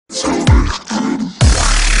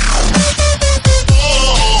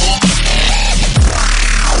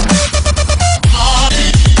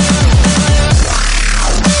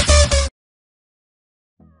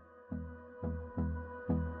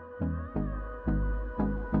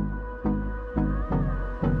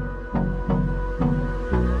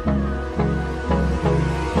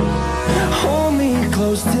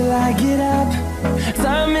close till I get up.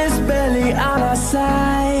 Time is barely on our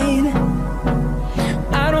side.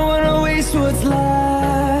 I don't wanna waste what's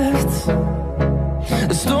left.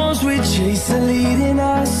 The storms we chase are leading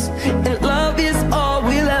us, and love is all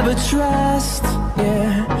we'll ever trust.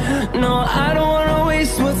 Yeah, no, I don't wanna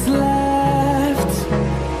waste what's left.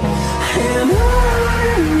 And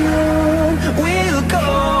on we'll go,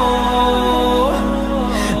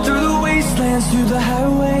 through the wastelands, through the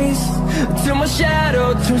highways, till my shadow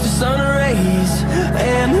turns to sun rays.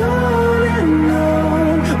 And on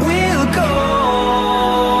we'll go,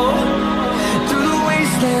 through the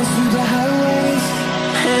wastelands, through the highways,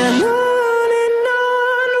 and on we'll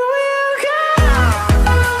go.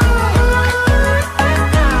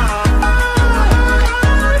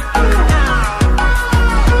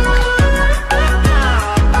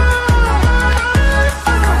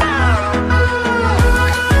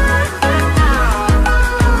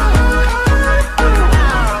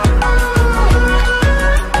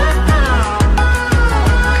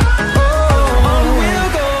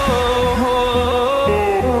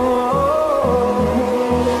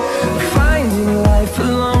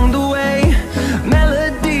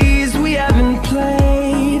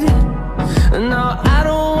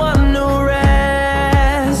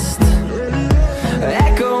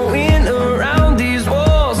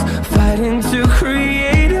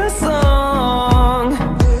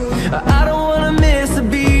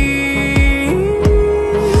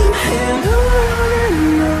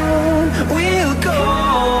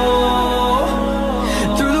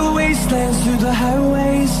 Through the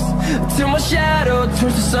highways, till my shadow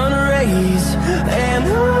turns to sun rays. And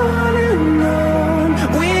on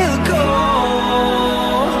we'll go,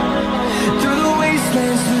 through the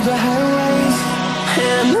wastelands, through the highways,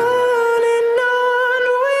 and on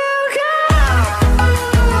we'll go.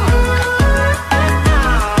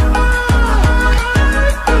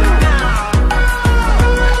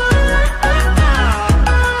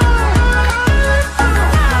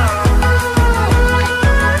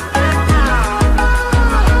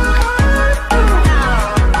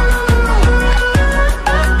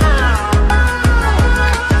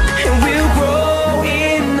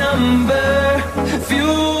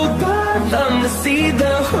 See the